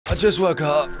I just woke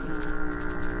up.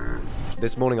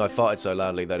 This morning I farted so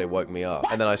loudly that it woke me up.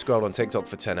 And then I scrolled on TikTok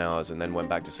for 10 hours and then went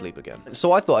back to sleep again.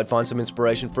 So I thought I'd find some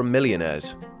inspiration from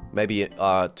millionaires. Maybe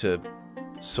to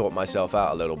sort myself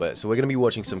out a little bit. So we're gonna be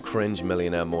watching some cringe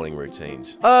millionaire morning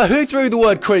routines. Who threw the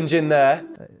word cringe in there?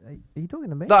 Are you talking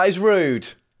to me? That is rude.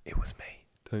 It was me.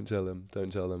 Don't tell them.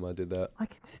 Don't tell them I did that. I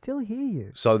can still hear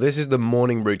you. So this is the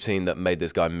morning routine that made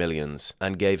this guy millions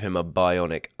and gave him a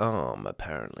bionic arm,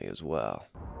 apparently, as well.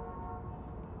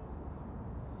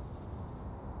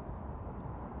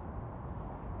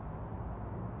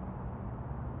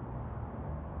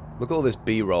 Look at all this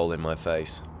B-roll in my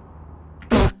face.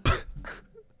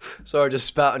 Sorry, I just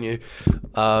spat on you.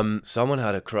 Someone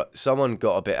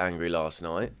got a bit angry last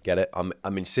night. Get it? I'm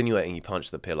insinuating he punched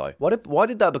the pillow. Why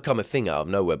did that become a thing out of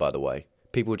nowhere, by the way?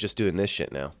 People are just doing this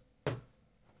shit now.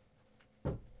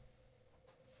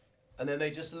 And then they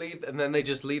just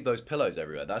leave those pillows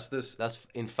everywhere. That's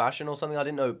in fashion or something. I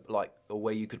didn't know like a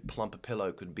way you could plump a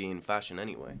pillow could be in fashion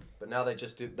anyway. But now they'd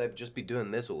just be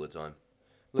doing this all the time.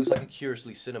 Looks like a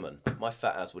curiously cinnamon. My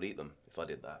fat ass would eat them if I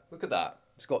did that. Look at that.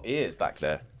 It's got ears back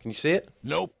there. Can you see it?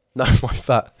 Nope. No, my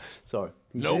fat. Sorry.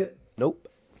 Can you see it?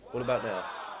 Nope. What about now?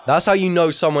 That's how you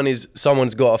know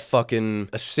someone's got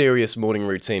a serious morning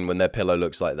routine when their pillow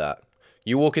looks like that.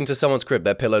 You walk into someone's crib,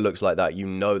 their pillow looks like that, you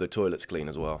know the toilet's clean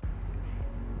as well.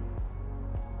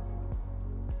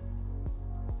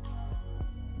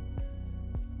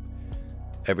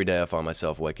 Every day I find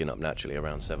myself waking up naturally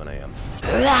around 7 AM.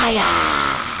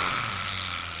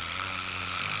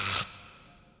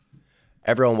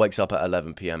 Everyone wakes up at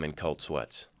 11 PM in cold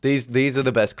sweats. These are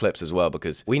the best clips as well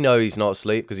because we know he's not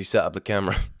asleep because he set up the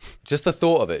camera. Just the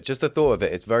thought of it,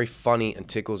 it's very funny and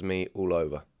tickles me all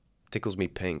over. Tickles me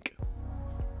pink.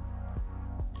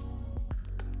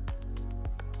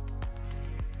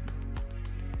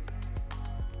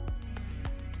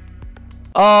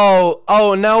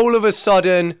 Oh, now all of a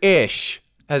sudden, Ish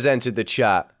has entered the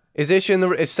chat. Is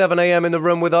 7 AM in the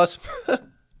room with us? Do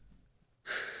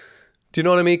you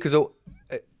know what I mean? Because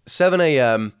 7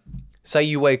 AM, say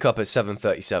you wake up at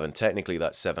 7:37, technically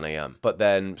that's 7 AM. But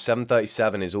then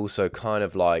 7:37 is also kind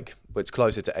of like, well, it's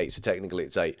closer to 8, so technically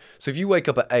it's 8. So if you wake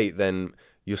up at 8, then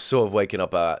you're sort of waking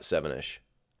up at 7-ish.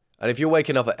 And if you're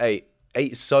waking up at 8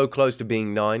 is so close to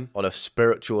being 9 on a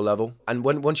spiritual level. And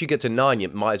once you get to 9,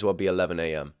 it might as well be 11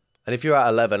 AM. And if you're at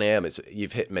 11 AM,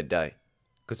 you've hit midday.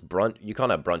 Because you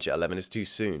can't have brunch at 11, it's too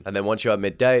soon. And then once you're at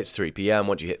midday, it's 3 PM.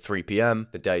 Once you hit 3 PM,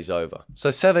 the day's over.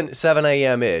 So 7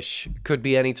 AM-ish could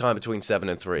be any time between 7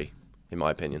 and 3, in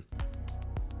my opinion.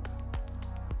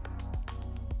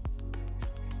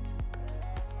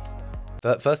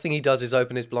 The first thing he does is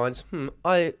open his blinds.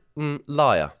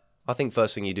 Liar. I think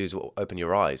first thing you do is open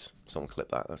your eyes. Someone clip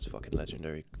that. That's a fucking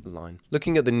legendary line.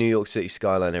 Looking at the New York City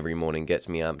skyline every morning gets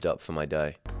me amped up for my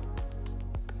day.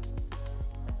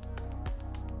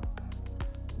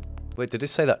 Wait, did it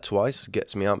say that twice?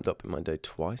 Gets me amped up in my day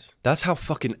twice? That's how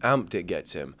fucking amped it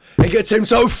gets him. It gets him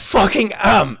so fucking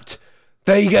amped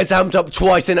that he gets amped up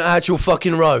twice in an actual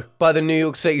fucking row by the New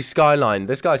York City skyline.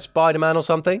 This guy's Spider-Man or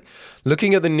something.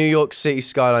 Looking at the New York City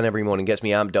skyline every morning gets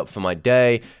me amped up for my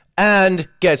day. And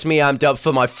gets me amped up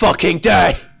for my fucking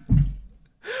day.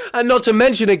 And not to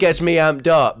mention it gets me amped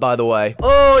up, by the way.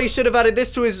 Oh, he should have added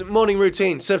this to his morning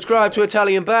routine. Subscribe to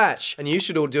ItalianBach. And you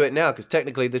should all do it now, because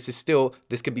technically this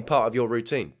could be part of your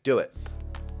routine. Do it.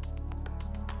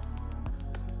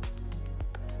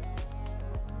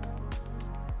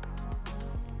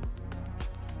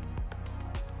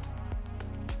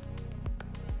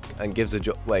 And gives a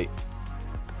wait.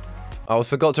 I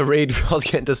forgot to read. I was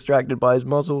getting distracted by his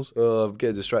muscles. Oh, I'm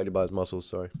getting distracted by his muscles,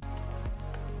 sorry.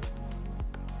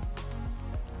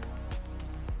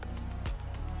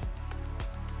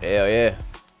 Hell yeah.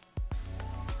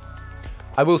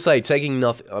 I will say, taking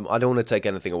nothing, I don't want to take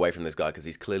anything away from this guy because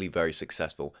he's clearly very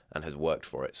successful and has worked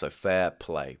for it, so fair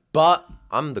play. But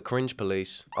I'm the cringe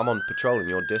police. I'm on patrol in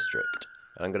your district,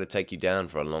 and I'm going to take you down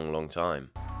for a long, long time.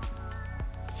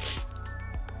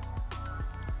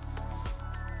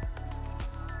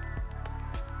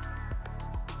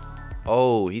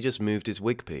 Oh, he just moved his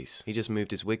wig piece. He just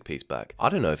moved his wig piece back. I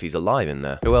don't know if he's alive in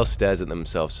there. Who else stares at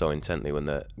themselves so intently when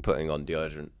they're putting on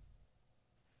deodorant?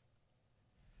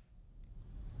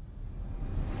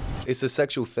 It's a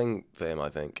sexual thing for him, I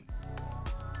think.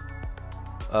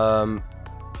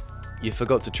 You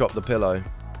forgot to chop the pillow.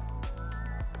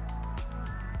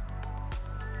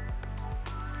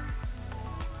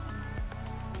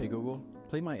 Hey Google,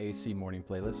 play my AC morning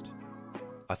playlist.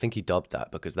 I think he dubbed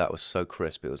that because that was so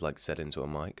crisp, it was like said into a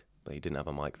mic, but he didn't have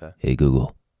a mic there. Hey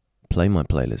Google, play my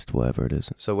playlist, whatever it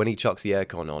is. So when he chucks the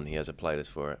aircon on, he has a playlist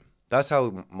for it. That's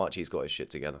how much he's got his shit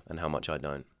together and how much I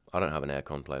don't. I don't have an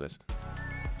aircon playlist.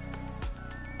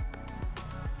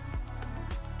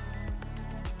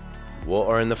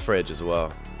 Water in the fridge as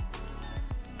well.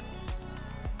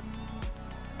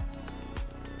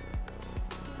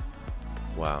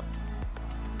 Wow.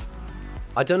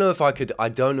 I don't know if I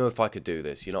could do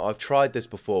this. You know, I've tried this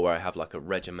before where I have like a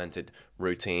regimented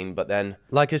routine, but then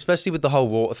like, especially with the whole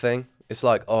water thing, it's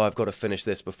like, oh, I've got to finish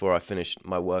this before I finish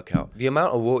my workout. The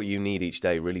amount of water you need each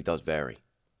day really does vary.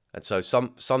 And so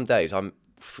some days I'm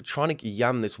trying to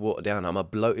yam this water down. I'm a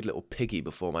bloated little piggy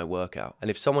before my workout. And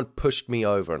if someone pushed me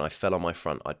over and I fell on my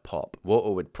front, I'd pop.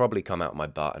 Water would probably come out my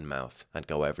butt and mouth and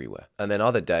go everywhere. And then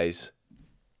other days,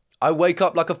 I wake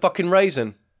up like a fucking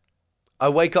raisin. I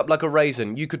wake up like a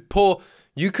raisin. You could pour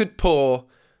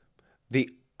the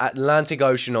Atlantic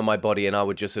Ocean on my body and I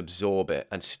would just absorb it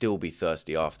and still be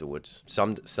thirsty afterwards.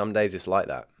 Some days it's like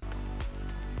that.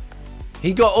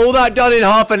 He got all that done in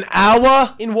half an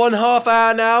hour? In 1/2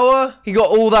 an hour? He got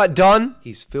all that done?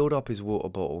 He's filled up his water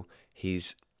bottle.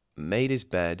 He's made his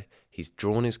bed. He's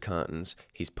drawn his curtains.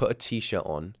 He's put a t-shirt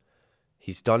on.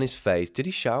 He's done his face. Did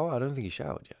he shower? I don't think he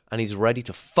showered yet. And he's ready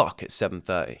to fuck at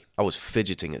 7:30. I was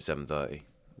fidgeting at 7:30.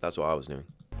 That's what I was doing.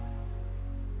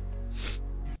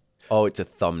 Oh, it's a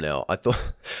thumbnail. I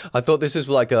thought this was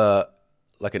like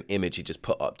an image he just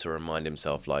put up to remind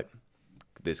himself, like,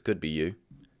 this could be you,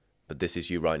 but this is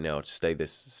you right now. Stay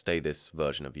this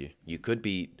version of you. You could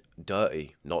be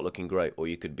dirty, not looking great, or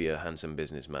you could be a handsome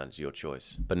businessman. It's your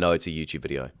choice. But no, it's a YouTube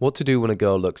video. What to do when a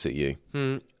girl looks at you?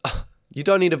 You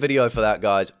don't need a video for that,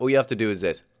 guys. All you have to do is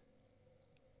this.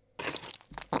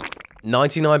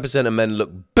 99% of men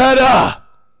look better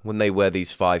when they wear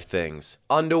these 5 things.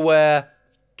 Underwear,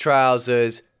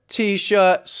 trousers,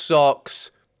 t-shirt,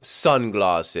 socks,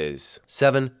 sunglasses.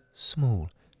 7, small.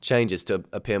 Changes to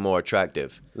appear more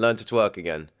attractive. Learn to twerk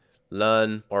again.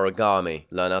 Learn origami.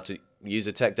 Learn how to use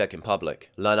a tech deck in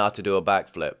public. Learn how to do a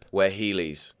backflip. Wear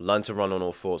Heelys. Learn to run on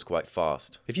all 4s quite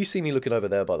fast. If you see me looking over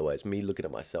there, by the way, it's me looking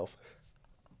at myself.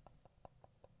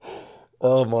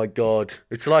 Oh my God.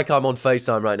 It's like I'm on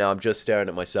FaceTime right now. I'm just staring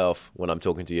at myself when I'm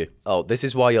talking to you. Oh, this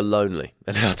is why you're lonely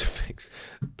and how to fix.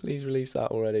 Please release that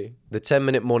already. The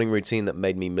 10-minute morning routine that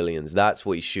made me millions. That's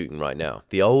what he's shooting right now.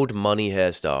 The old money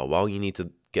hairstyle. Well, you need to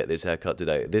get this haircut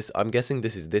today. I'm guessing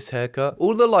this is this haircut.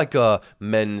 All the like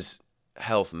men's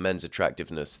health, men's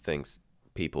attractiveness things,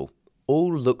 people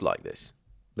all look like this.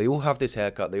 They all have this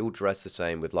haircut. They all dress the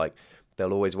same with like,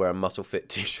 they'll always wear a muscle fit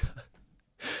t-shirt.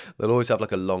 They'll always have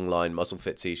like a long line muscle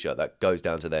fit t-shirt that goes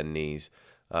down to their knees.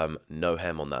 No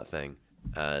hem on that thing.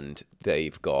 And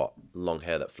they've got long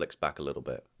hair that flicks back a little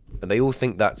bit. And they all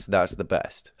think that's the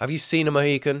best. Have you seen a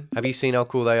Mohican? Have you seen how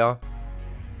cool they are?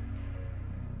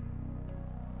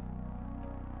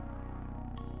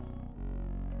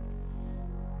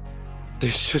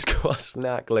 He's just got a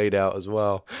snack laid out as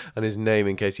well. And his name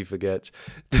in case he forgets.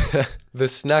 The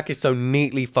snack is so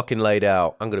neatly fucking laid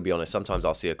out. I'm going to be honest. Sometimes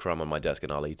I'll see a crumb on my desk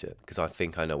and I'll eat it. Because I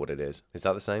think I know what it is. Is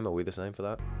that the same? Are we the same for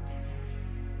that?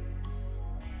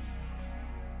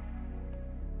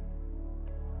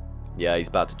 Yeah, he's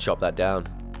about to chop that down.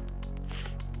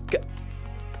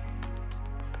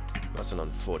 That's an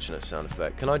unfortunate sound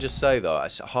effect. Can I just say though,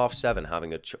 at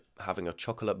 7:30 having a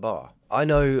chocolate bar. I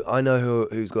know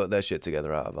who's got their shit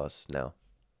together out of us now.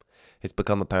 It's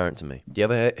become apparent to me. Do you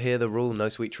ever hear the rule, no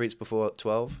sweet treats before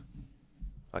 12?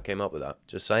 I came up with that.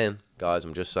 Just saying, guys.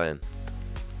 I'm just saying.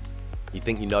 You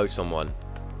think you know someone?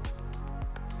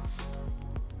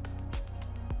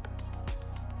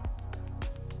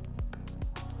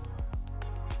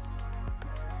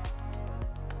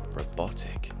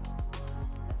 Robotic.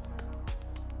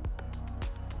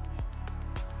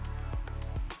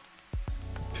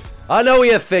 I know what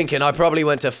you're thinking. I probably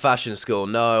went to fashion school.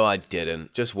 No, I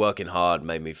didn't. Just working hard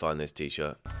made me find this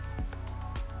t-shirt.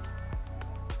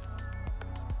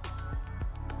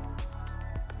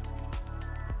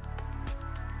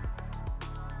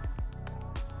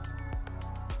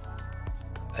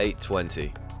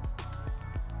 $8.20.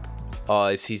 Oh,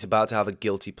 he's about to have a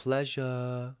guilty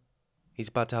pleasure. He's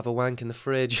about to have a wank in the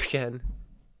fridge again.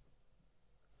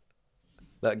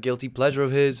 That guilty pleasure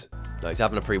of his. No, he's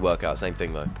having a pre-workout. Same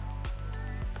thing though.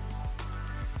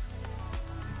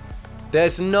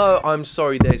 I'm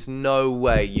sorry, there's no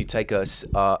way you take a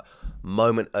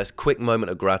quick moment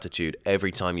of gratitude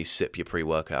every time you sip your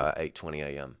pre-workout at 8:20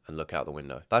 a.m. and look out the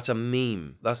window. That's a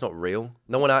meme. That's not real.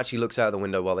 No one actually looks out the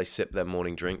window while they sip their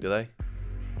morning drink, do they?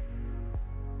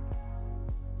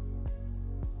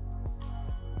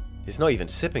 He's not even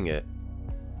sipping it.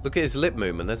 Look at his lip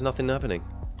movement. There's nothing happening.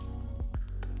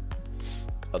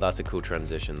 Oh, that's a cool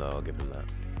transition though. I'll give him that.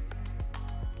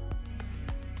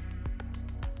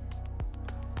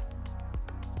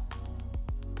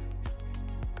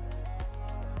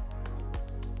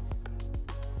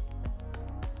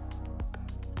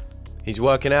 He's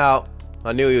working out.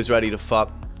 I knew he was ready to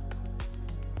fuck.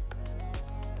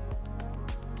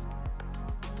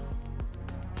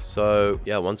 So,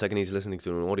 yeah, 1 second he's listening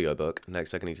to an audiobook. Next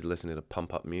second he's listening to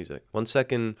pump up music. 1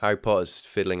 second Harry Potter's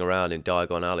fiddling around in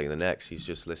Diagon Alley. The next he's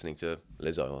just listening to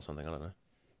Lizzo or something. I don't know.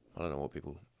 I don't know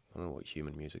what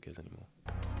human music is anymore.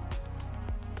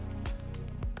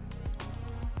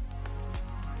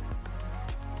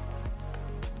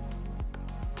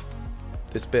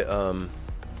 This bit, oh,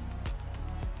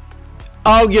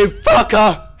 you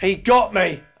fucker! He got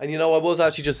me! And you know, I was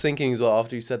actually just thinking as well,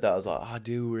 after you said that, I was like, I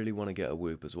do really want to get a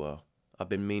whoop as well. I've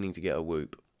been meaning to get a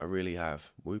whoop. I really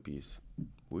have. Whoopies.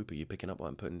 Whoop, are you picking up what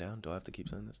I'm putting down? Do I have to keep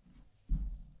saying this?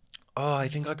 Oh, I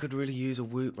think I could really use a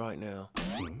whoop right now.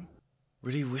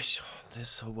 Really wish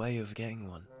there's a way of getting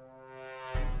one.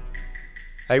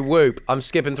 Hey, whoop, I'm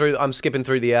skipping through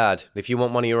the ad. If you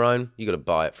want one of your own, you gotta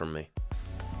buy it from me.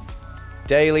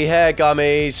 Daily hair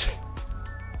gummies.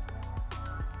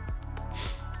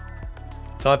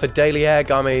 Time for daily hair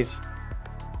gummies.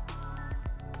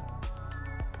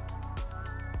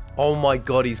 Oh my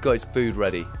god, he's got his food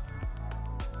ready.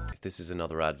 If this is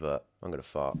another advert, I'm gonna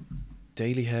fart.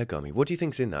 Daily hair gummy. What do you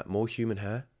think's in that? More human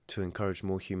hair? To encourage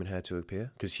more human hair to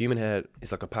appear? Because human hair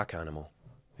is like a pack animal.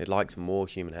 It likes more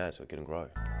human hair so it can grow.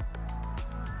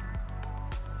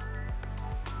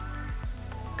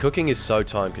 Cooking is so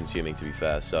time consuming, to be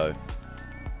fair, so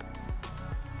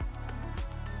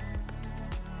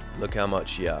look how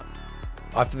much, yeah.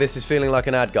 This is feeling like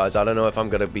an ad, guys. I don't know if I'm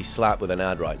gonna be slapped with an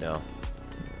ad right now.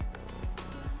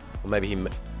 Or maybe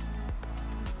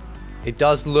it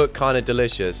does look kind of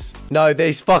delicious. No,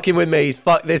 he's fucking with me.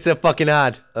 This is a fucking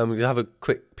ad. I'm gonna have a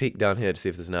quick peek down here to see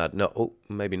if there's an ad. No, oh,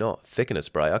 maybe not. Thickener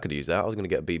spray. I could use that. I was gonna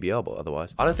get a BBL, but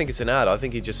otherwise, I don't think it's an ad. I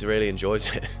think he just really enjoys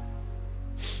it.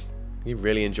 He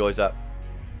really enjoys that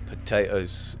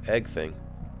potatoes egg thing.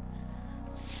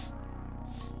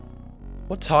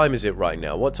 What time is it right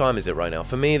now? What time is it right now?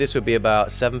 For me, this would be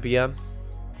about 7 p.m.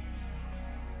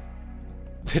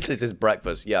 This is his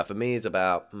breakfast. Yeah, for me, it's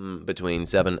about between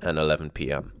 7 and 11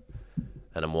 p.m.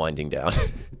 And I'm winding down.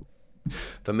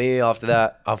 For me, after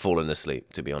that, I've fallen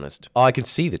asleep, to be honest. Oh, I can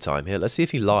see the time here. Let's see if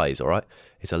he lies, all right?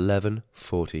 It's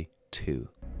 11:42.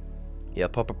 Yeah,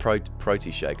 pop a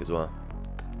protein shake as well.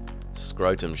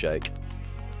 Scrotum shake.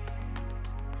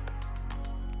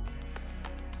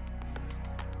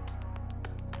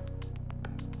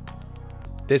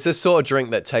 This is the sort of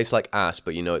drink that tastes like ass,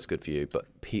 but you know it's good for you. But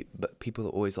people are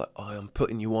always like, oh, I'm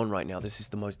putting you on right now. This is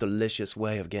the most delicious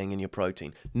way of getting in your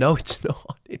protein. No, it's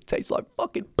not. It tastes like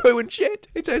fucking poo and shit.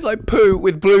 It tastes like poo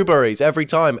with blueberries every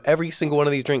time. Every single one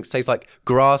of these drinks tastes like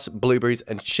grass, blueberries,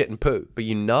 and shit and poo. But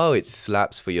you know it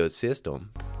slaps for your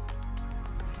system.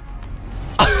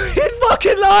 He's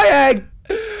fucking lying!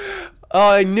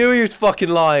 Oh, I knew he was fucking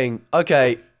lying.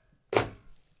 Okay.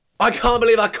 I can't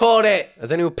believe I caught it!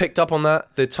 Has anyone picked up on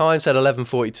that? The time said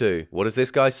 11:42. What does this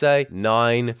guy say?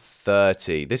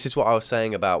 9:30. This is what I was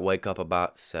saying about wake up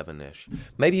about 7-ish.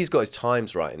 Maybe he's got his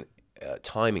timings right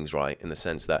in the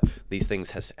sense that these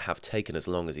things have taken as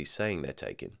long as he's saying they're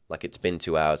taking. Like it's been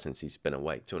 2 hours since he's been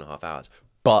awake, 2.5 hours.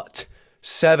 But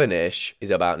 7-ish is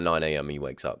about 9 a.m. he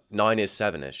wakes up. 9 is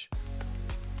 7-ish.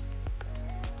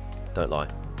 Don't lie.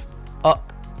 Oh,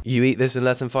 you eat this in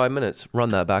less than 5 minutes. Run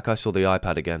that back. I saw the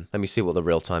iPad again. Let me see what the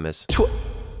real time is.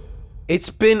 It's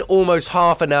been almost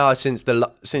half an hour since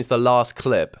the last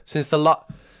clip.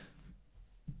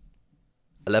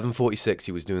 11:46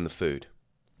 he was doing the food,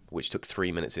 which took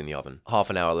 3 minutes in the oven. Half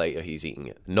an hour later he's eating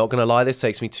it. Not gonna lie, this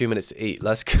takes me 2 minutes to eat.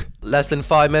 Less than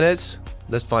 5 minutes?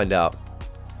 Let's find out.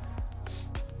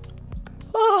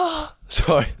 Ah,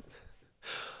 sorry.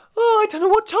 Oh, I don't know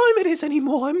what time it is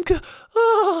anymore.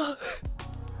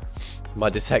 My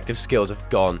detective skills have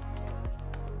gone.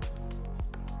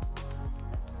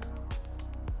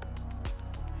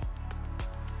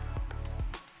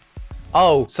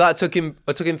 Oh, so that took him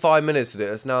 5 minutes to do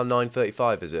it. It's now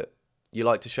 9:35, is it? You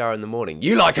like to shower in the morning.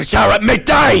 You like to shower at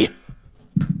midday!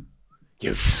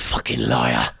 You fucking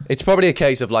liar. It's probably a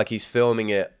case of like he's filming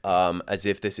it as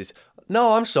if this is...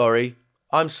 No, I'm sorry.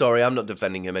 I'm sorry, I'm not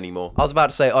defending him anymore. I was about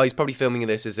to say, oh, he's probably filming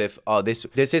this as if, oh, this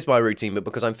is my routine, but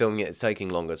because I'm filming it, it's taking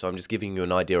longer, so I'm just giving you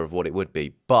an idea of what it would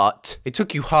be. But it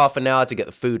took you half an hour to get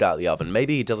the food out of the oven.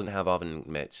 Maybe he doesn't have oven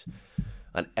mitts.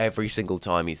 And every single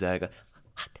time he's there, going,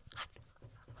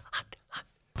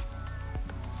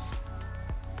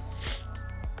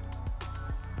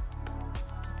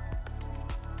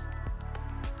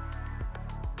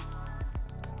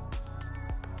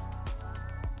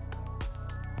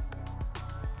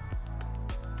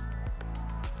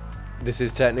 this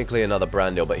is technically another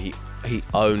brand deal, but he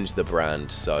owns the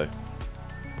brand, so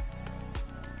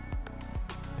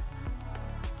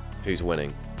Who's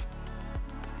winning?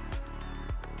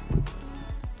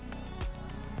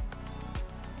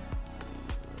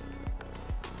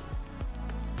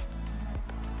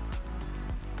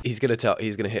 He's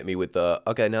gonna hit me with the,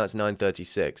 okay, now it's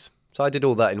 9:36. So I did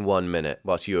all that in 1 minute.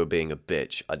 Whilst you were being a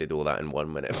bitch, I did all that in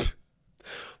 1 minute.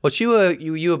 Whilst you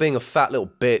were being a fat little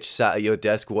bitch sat at your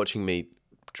desk watching me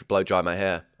blow dry my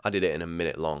hair, I did it in a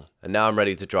minute long. And now I'm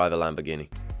ready to drive a Lamborghini.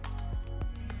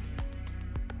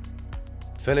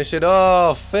 Finish it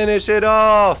off! Finish it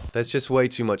off! There's just way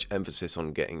too much emphasis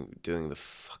on doing the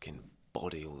fucking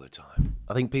body all the time.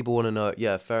 I think people want to know,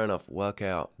 yeah, fair enough, work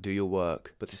out, do your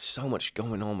work. But there's so much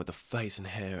going on with the face and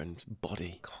hair and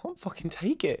body. Can't fucking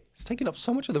take it. It's taking up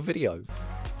so much of the video.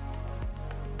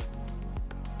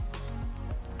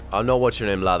 I'm not watching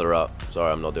him lather up.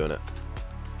 Sorry, I'm not doing it.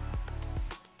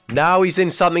 Now he's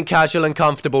in something casual and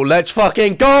comfortable. Let's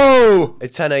fucking go!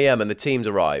 It's 10 AM and the team's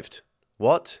arrived.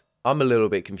 What? I'm a little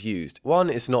bit confused. 1,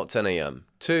 it's not 10 AM.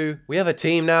 2, we have a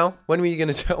team now? When were you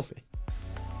gonna tell me?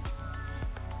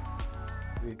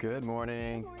 Good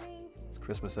morning. It's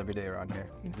Christmas every day around here.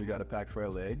 We got a pack for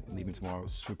LA. Leaving tomorrow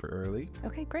super early.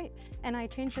 Okay, great. And I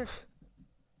changed your...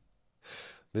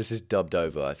 This is dubbed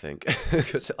over, I think.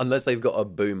 Unless they've got a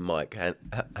boom mic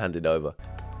handed over.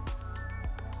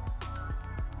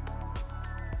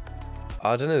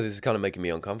 I don't know, this is kind of making me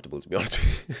uncomfortable, to be honest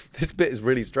with you. This bit is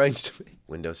really strange to me.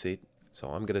 Window seat. So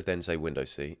I'm going to then say window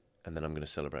seat, and then I'm going to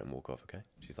celebrate and walk off, okay?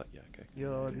 She's like, yeah, okay.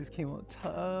 Yo, this came out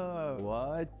tough.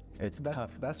 What? It's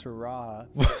tough. That's raw.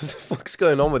 What the fuck's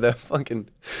going on with their fucking...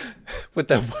 with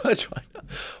their words right now?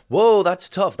 Whoa, that's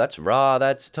tough. That's raw.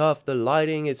 That's tough. The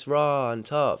lighting, it's raw and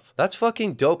tough. That's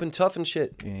fucking dope and tough and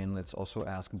shit. And let's also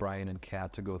ask Brian and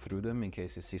Kat to go through them in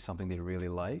case they see something they really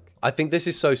like. I think this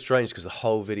is so strange because the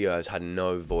whole video has had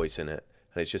no voice in it.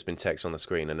 And it's just been text on the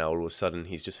screen, and now all of a sudden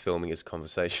he's just filming his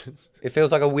conversation. It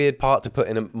feels like a weird part to put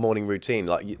in a morning routine.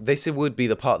 Like, this would be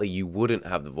the part that you wouldn't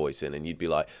have the voice in, and you'd be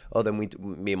like, oh, then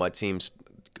me and my team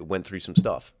went through some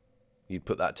stuff. You'd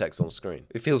put that text on the screen.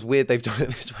 It feels weird they've done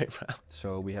it this way around.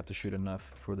 So we have to shoot enough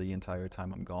for the entire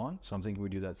time I'm gone. So I'm thinking we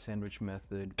do that sandwich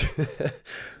method.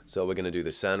 So we're gonna do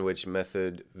the sandwich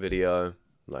method video,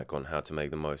 like on how to make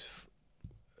the most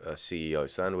CEO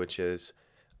sandwiches.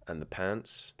 And the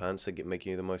pants that make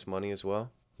you the most money as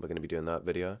well. We're going to be doing that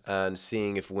video. And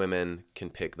seeing if women can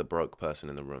pick the broke person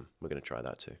in the room. We're going to try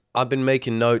that too. I've been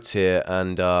making notes here,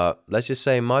 and let's just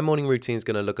say my morning routine is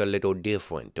going to look a little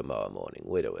different tomorrow morning,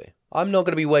 will we? I'm not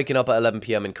going to be waking up at 11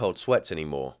 PM in cold sweats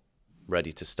anymore,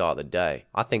 ready to start the day.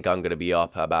 I think I'm going to be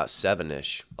up about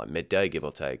 7-ish, like midday give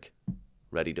or take,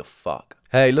 ready to fuck.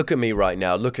 Hey, look at me right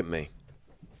now, look at me.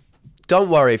 Don't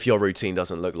worry if your routine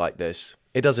doesn't look like this.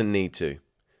 It doesn't need to.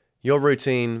 Your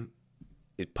routine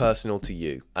is personal to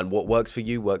you. And what works for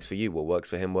you, works for you. What works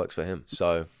for him, works for him.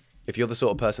 So if you're the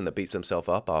sort of person that beats themselves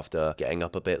up after getting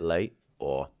up a bit late,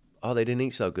 or, oh, they didn't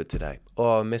eat so good today,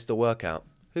 or I missed a workout,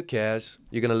 who cares?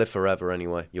 You're going to live forever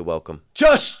anyway. You're welcome.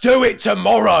 Just do it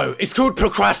tomorrow. It's called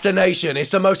procrastination. It's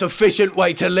the most efficient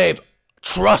way to live.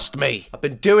 Trust me. I've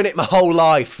been doing it my whole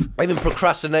life. I even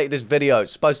procrastinated this video.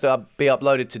 It's supposed to be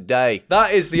uploaded today.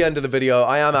 That is the end of the video.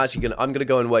 I'm gonna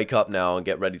go and wake up now and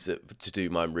get ready to do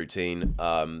my routine.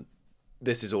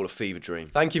 This is all a fever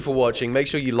dream. Thank you for watching. Make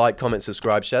sure you like, comment,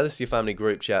 subscribe, share this to your family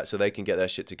group chat so they can get their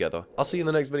shit together. I'll see you in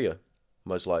the next video,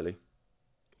 most likely.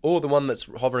 Or the one that's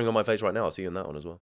hovering on my face right now. I'll see you in that one as well.